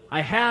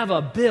 I have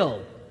a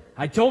bill.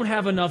 I don't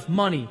have enough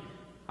money.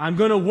 I'm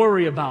going to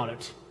worry about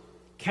it.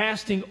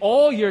 Casting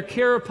all your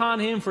care upon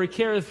him, for he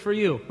careth for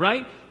you.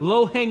 Right?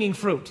 Low-hanging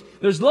fruit.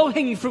 There's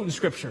low-hanging fruit in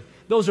Scripture.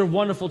 Those are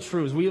wonderful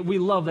truths. We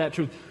love that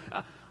truth.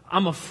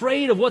 I'm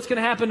afraid of what's going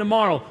to happen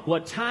tomorrow.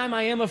 What time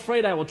I am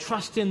afraid, I will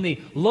trust in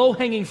thee.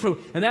 Low-hanging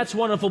fruit. And that's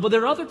wonderful. But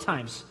there are other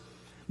times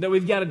that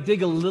we've got to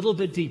dig a little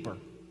bit deeper.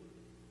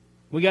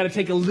 We've got to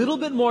take a little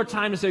bit more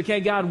time to say, okay,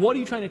 God, what are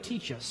you trying to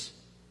teach us?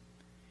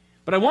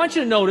 But I want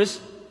you to notice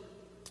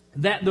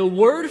that the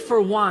word for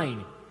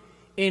wine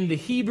in the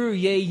Hebrew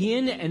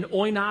yayin and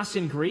oinos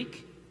in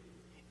Greek,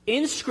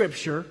 in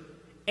Scripture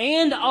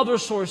and other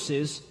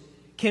sources,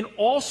 can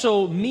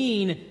also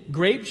mean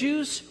grape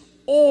juice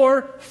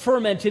or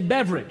fermented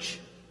beverage.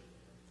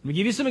 Let me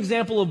give you some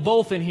example of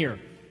both in here.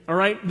 All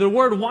right? The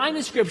word wine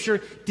in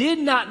Scripture did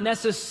not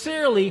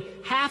necessarily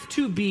have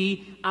to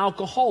be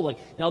alcoholic.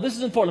 Now, this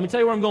is important. Let me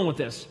tell you where I'm going with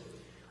this.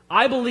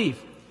 I believe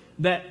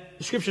that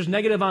Scripture is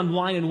negative on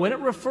wine, and when it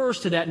refers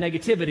to that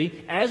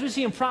negativity, as we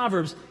see in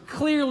Proverbs,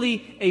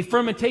 clearly a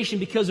fermentation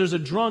because there's a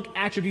drunk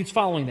attributes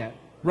following that,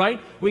 right?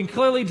 We can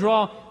clearly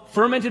draw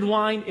fermented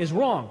wine is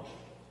wrong.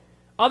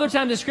 Other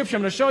times in Scripture,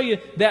 I'm going to show you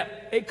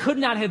that it could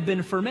not have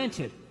been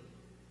fermented.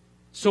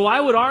 So I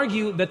would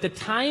argue that the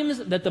times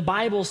that the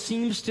Bible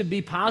seems to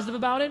be positive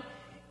about it,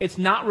 it's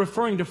not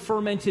referring to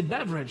fermented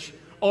beverage,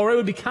 or it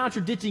would be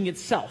contradicting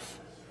itself.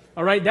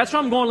 All right, that's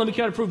where I'm going. Let me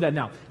try to prove that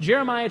now.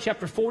 Jeremiah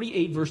chapter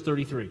 48, verse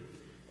 33.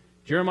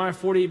 Jeremiah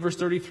 48, verse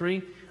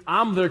 33.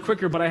 I'm there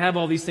quicker, but I have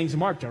all these things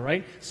marked, all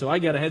right? So I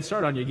got a head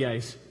start on you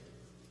guys.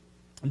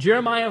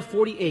 Jeremiah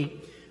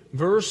 48,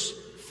 verse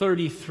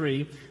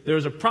 33.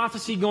 There's a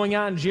prophecy going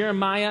on.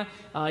 Jeremiah,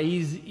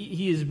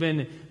 he has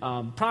been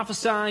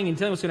prophesying and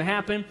telling what's going to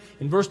happen.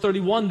 In verse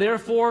 31,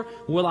 therefore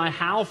will I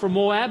howl for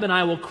Moab, and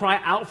I will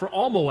cry out for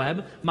all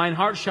Moab. Mine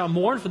heart shall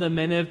mourn for the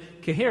men of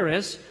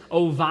Keharis.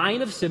 O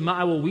vine of Sibmah,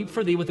 I will weep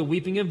for thee with the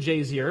weeping of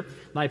Jazer.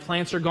 Thy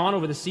plants are gone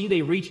over the sea.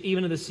 They reach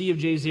even to the sea of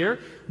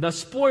Jazer. The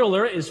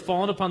spoiler is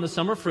fallen upon the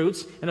summer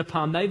fruits and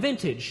upon thy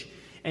vintage.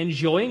 And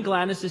joy and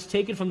gladness is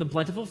taken from the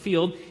plentiful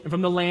field and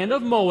from the land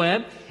of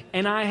Moab.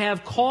 And I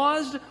have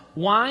caused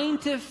wine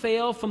to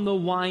fail from the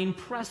wine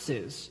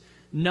presses.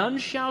 None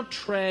shall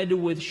tread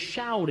with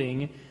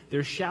shouting.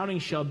 Their shouting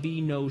shall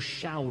be no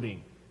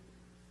shouting.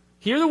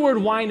 Here the word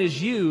wine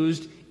is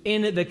used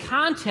in the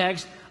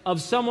context of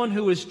someone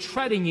who is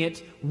treading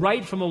it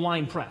right from a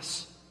wine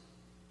press.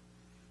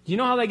 Do you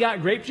know how they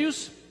got grape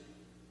juice?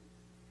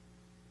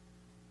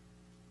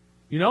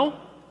 You know?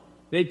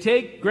 They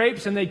take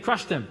grapes and they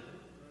crush them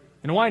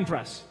in a wine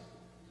press.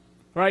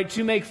 Right?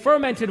 To make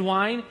fermented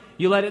wine,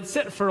 you let it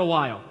sit for a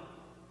while.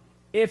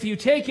 If you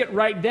take it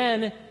right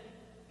then,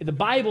 the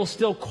Bible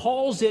still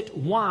calls it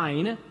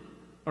wine,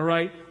 all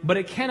right, but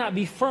it cannot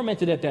be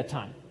fermented at that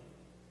time.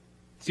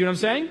 See what I'm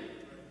saying?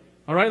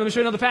 All right, let me show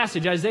you another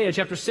passage. Isaiah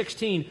chapter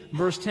 16,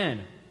 verse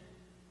 10.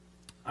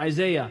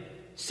 Isaiah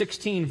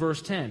 16,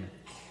 verse 10.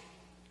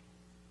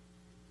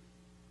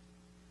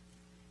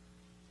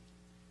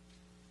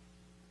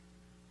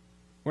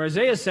 Where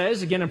Isaiah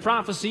says, again in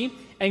prophecy,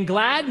 and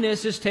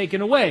gladness is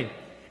taken away,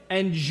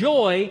 and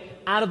joy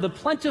out of the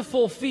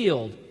plentiful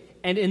field,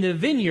 and in the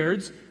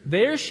vineyards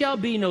there shall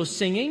be no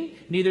singing,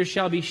 neither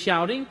shall be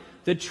shouting.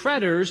 The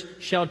treaders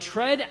shall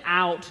tread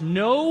out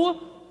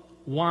no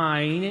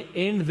wine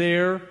in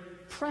their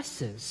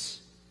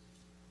presses.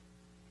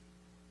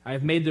 I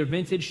have made their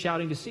vintage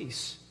shouting to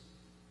cease.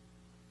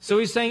 So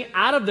he's saying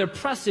out of their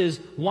presses,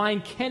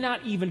 wine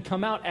cannot even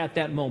come out at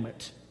that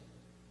moment.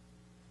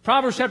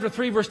 Proverbs chapter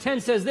 3, verse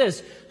 10 says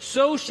this,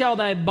 so shall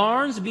thy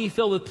barns be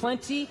filled with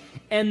plenty,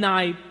 and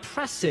thy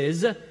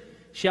presses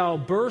shall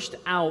burst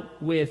out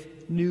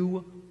with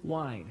new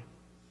wine.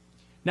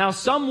 Now,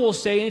 some will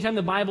say, anytime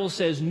the Bible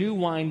says new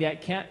wine,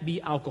 that can't be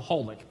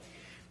alcoholic.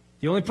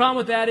 The only problem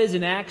with that is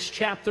in Acts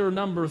chapter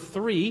number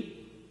 3,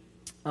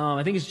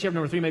 I think it's chapter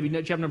number 3, maybe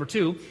chapter number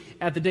 2,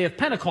 at the day of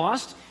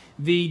Pentecost,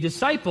 the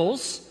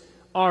disciples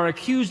are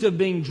accused of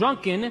being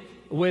drunken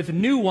with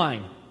new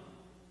wine.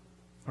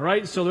 All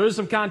right, so there is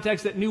some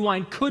context that new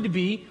wine could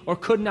be or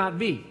could not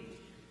be.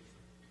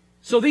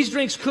 So these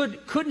drinks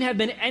couldn't have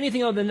been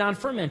anything other than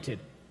non-fermented.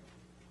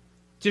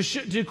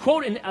 To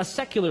quote a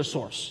secular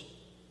source,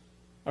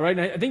 all right,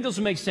 and I think this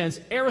will make sense.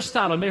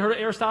 Aristotle, have you heard of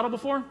Aristotle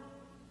before?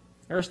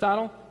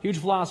 Aristotle, huge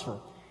philosopher.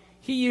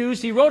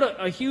 He wrote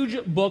a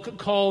huge book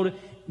called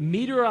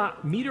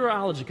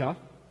Meteorologica,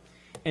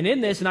 and in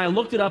this, and I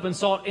looked it up and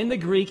saw it in the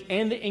Greek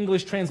and the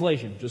English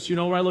translation, just so you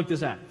know where I looked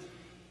this at.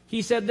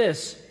 He said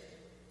this,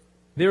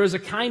 there is a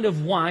kind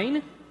of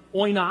wine,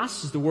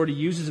 oinos is the word he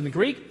uses in the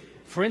Greek,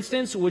 for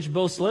instance, which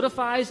both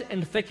solidifies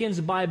and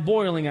thickens by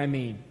boiling, I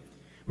mean.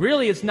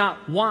 Really, it's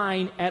not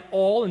wine at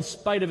all in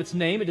spite of its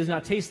name. It does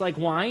not taste like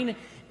wine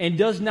and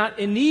does not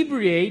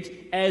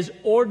inebriate as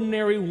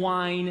ordinary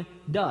wine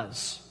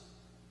does.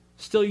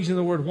 Still using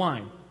the word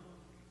wine.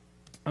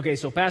 Okay,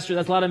 so Pastor,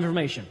 that's a lot of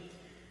information.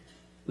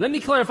 Let me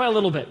clarify a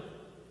little bit.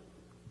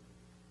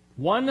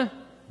 One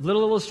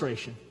little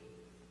illustration.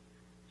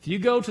 If you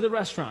go to the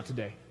restaurant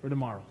today or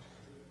tomorrow,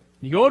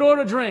 you go to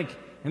order a drink,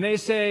 and you'd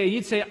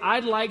say,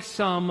 I'd like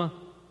some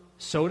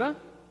soda,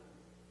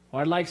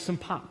 or I'd like some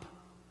pop.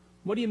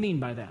 What do you mean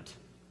by that?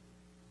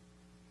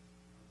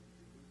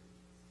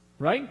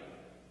 Right?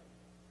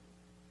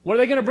 What are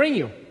they going to bring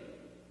you?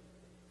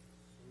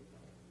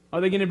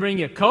 Are they going to bring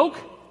you Coke?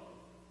 Are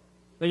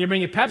they going to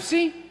bring you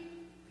Pepsi? Are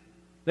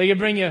they going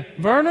to bring you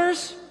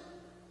Vernors?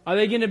 Are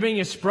they going to bring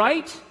you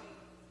Sprite?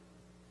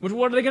 What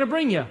are they going to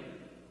bring you?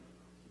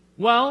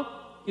 Well,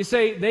 you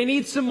say they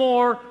need some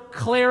more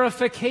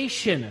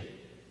clarification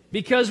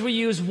because we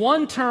use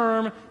one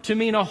term to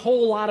mean a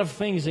whole lot of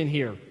things in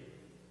here.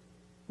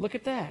 Look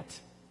at that.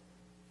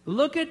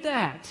 Look at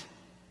that.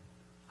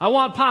 I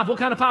want pop. What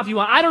kind of pop do you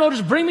want? I don't know.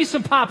 Just bring me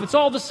some pop. It's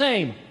all the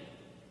same.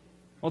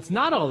 Well, it's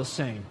not all the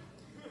same.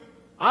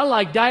 I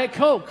like Diet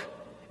Coke.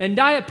 And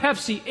Diet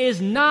Pepsi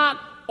is not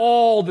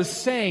all the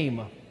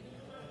same.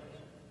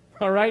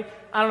 All right?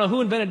 I don't know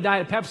who invented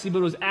Diet Pepsi, but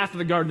it was after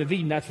the Garden of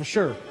Eden, that's for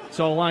sure. That's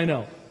all I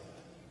know.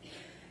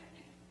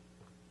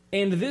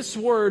 And this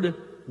word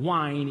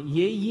wine,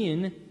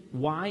 yayin,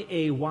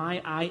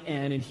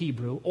 Y-A-Y-I-N in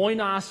Hebrew,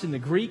 oinos in the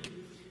Greek,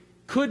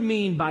 could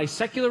mean by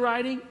secular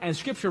writing and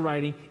scripture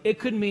writing, it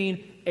could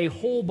mean a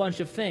whole bunch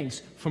of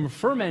things, from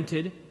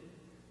fermented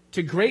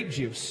to grape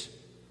juice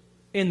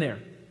in there.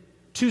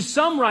 To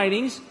some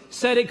writings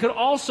said it could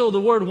also,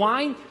 the word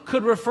wine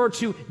could refer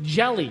to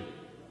jelly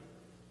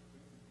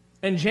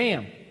and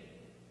jam.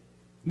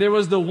 There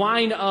was the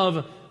wine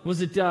of,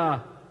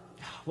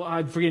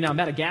 I'm forgetting now,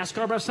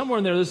 Madagascar, but somewhere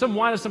in there, there's some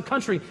wine of some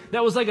country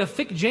that was like a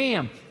thick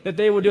jam that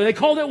they would do. They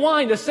called it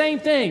wine, the same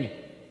thing.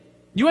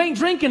 You ain't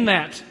drinking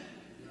that.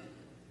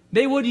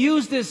 They would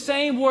use this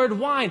same word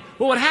wine.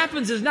 But what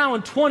happens is now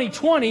in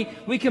 2020,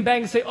 we come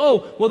back and say,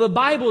 oh, well, the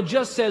Bible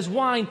just says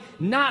wine,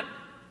 not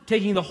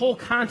taking the whole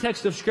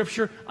context of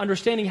Scripture,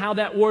 understanding how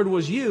that word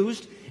was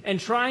used, and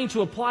trying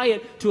to apply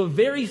it to a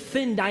very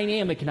thin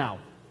dynamic now.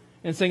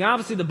 And saying,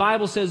 obviously, the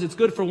Bible says it's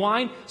good for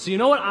wine, so you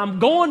know what? I'm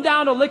going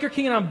down to Liquor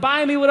King and I'm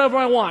buying me whatever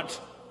I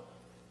want.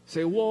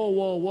 Say, whoa,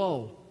 whoa,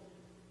 whoa.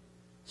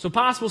 So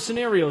possible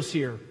scenarios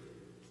here.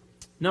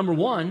 Number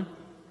one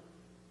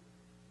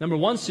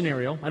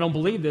scenario, I don't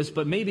believe this,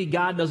 but maybe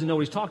God doesn't know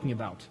what He's talking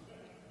about.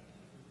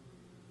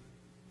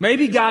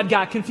 Maybe God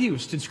got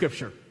confused in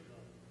Scripture.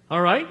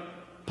 All right?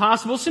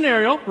 Possible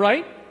scenario,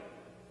 right?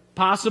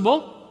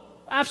 Possible.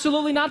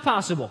 Absolutely not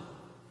possible.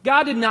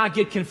 God did not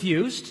get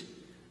confused.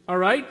 All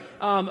right?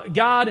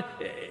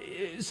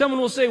 Someone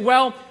will say,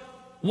 well,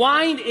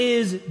 wine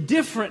is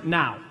different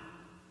now.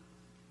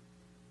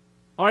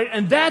 All right?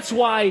 And that's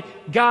why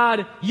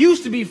God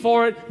used to be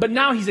for it, but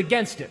now He's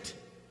against it.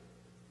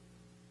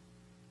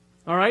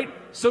 All right?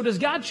 So does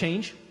God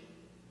change?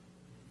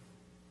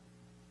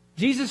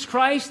 Jesus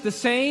Christ the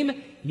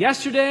same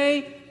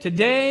yesterday,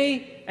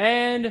 today,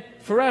 and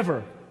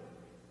forever.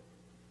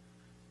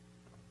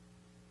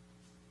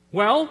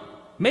 Well,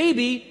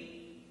 maybe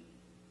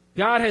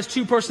God has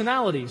two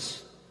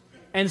personalities.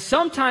 And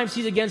sometimes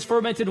He's against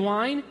fermented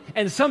wine,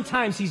 and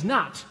sometimes He's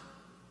not.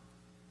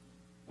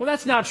 Well,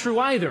 that's not true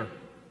either.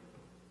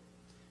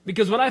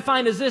 Because what I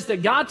find is this,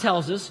 that God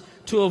tells us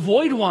to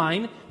avoid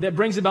wine that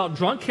brings about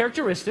drunk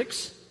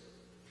characteristics,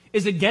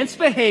 is against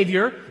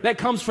behavior that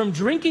comes from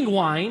drinking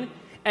wine,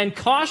 and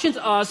cautions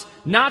us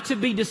not to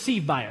be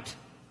deceived by it.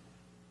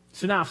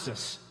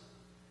 Synopsis.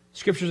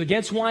 Scripture is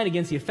against wine,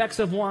 against the effects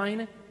of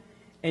wine,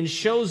 and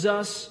shows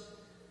us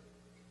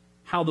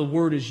how the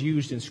word is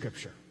used in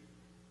Scripture.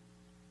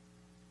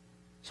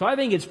 So I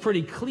think it's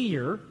pretty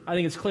clear,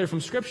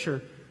 from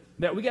Scripture,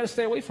 that we got to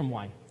stay away from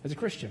wine as a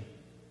Christian.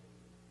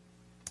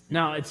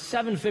 Now, it's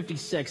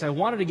 7:56. I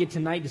wanted to get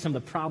tonight to some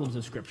of the problems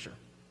of Scripture.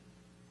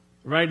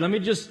 Right?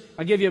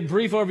 I'll give you a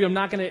brief overview. I'm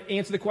not going to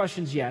answer the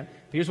questions yet.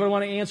 But here's what I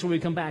want to answer when we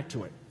come back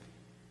to it.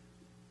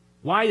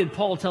 Why did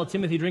Paul tell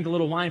Timothy to drink a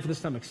little wine for the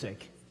stomach's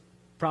sake?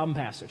 Problem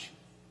passage.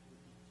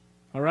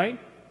 All right?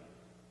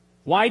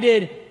 Why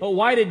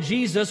did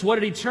Jesus, what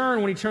did He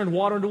turn when He turned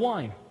water into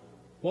wine?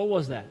 What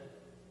was that?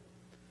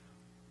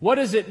 What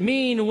does it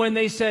mean when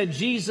they said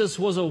Jesus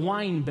was a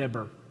wine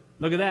bibber?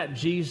 Look at that.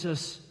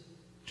 Jesus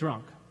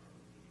drunk.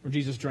 Or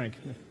Jesus drank.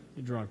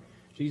 You're drunk.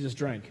 Jesus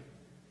drank.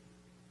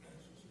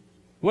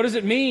 What does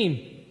it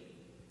mean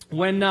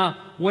when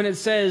it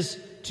says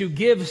to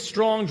give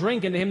strong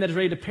drink unto him that is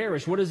ready to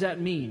perish? What does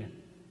that mean?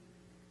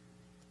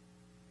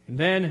 And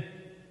then,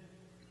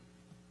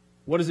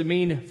 what does it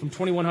mean from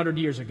 2,100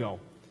 years ago?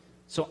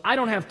 So I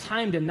don't have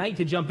time tonight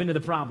to jump into the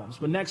problems,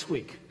 but next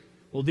week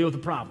we'll deal with the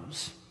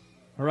problems.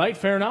 All right?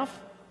 Fair enough?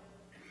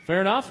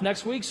 Fair enough?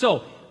 Next week?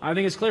 So, I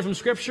think it's clear from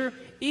Scripture.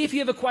 If you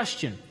have a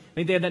question, I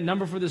think they have that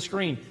number for the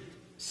screen.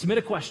 Submit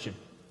a question.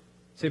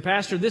 Say,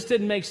 Pastor, this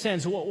didn't make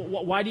sense.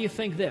 Why do you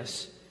think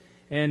this?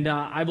 And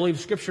I believe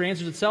Scripture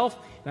answers itself,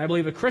 and I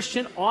believe a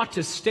Christian ought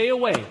to stay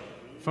away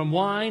from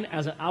wine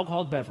as an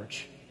alcoholic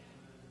beverage.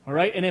 All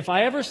right? And if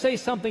I ever say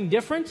something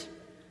different,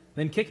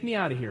 then kick me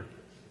out of here.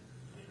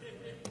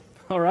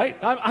 All right?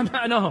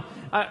 I know.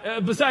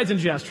 Besides in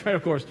jest, right,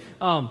 of course.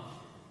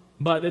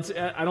 But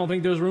I don't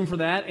think there's room for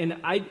that.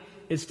 And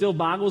it still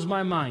boggles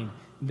my mind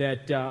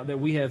that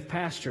we have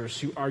pastors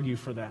who argue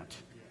for that.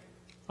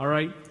 All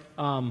right?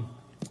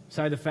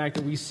 Aside the fact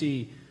that we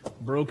see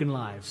broken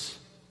lives,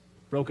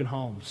 broken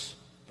homes,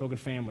 broken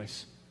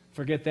families.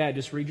 Forget that.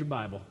 Just read your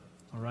Bible.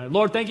 All right?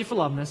 Lord, thank you for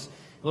loving us.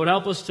 Lord,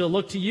 help us to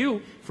look to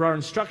you for our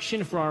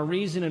instruction, for our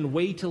reason and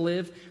way to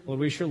live. Lord,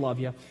 we sure love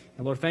you.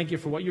 And Lord, thank you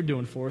for what you're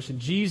doing for us. In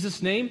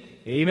Jesus' name,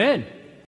 amen.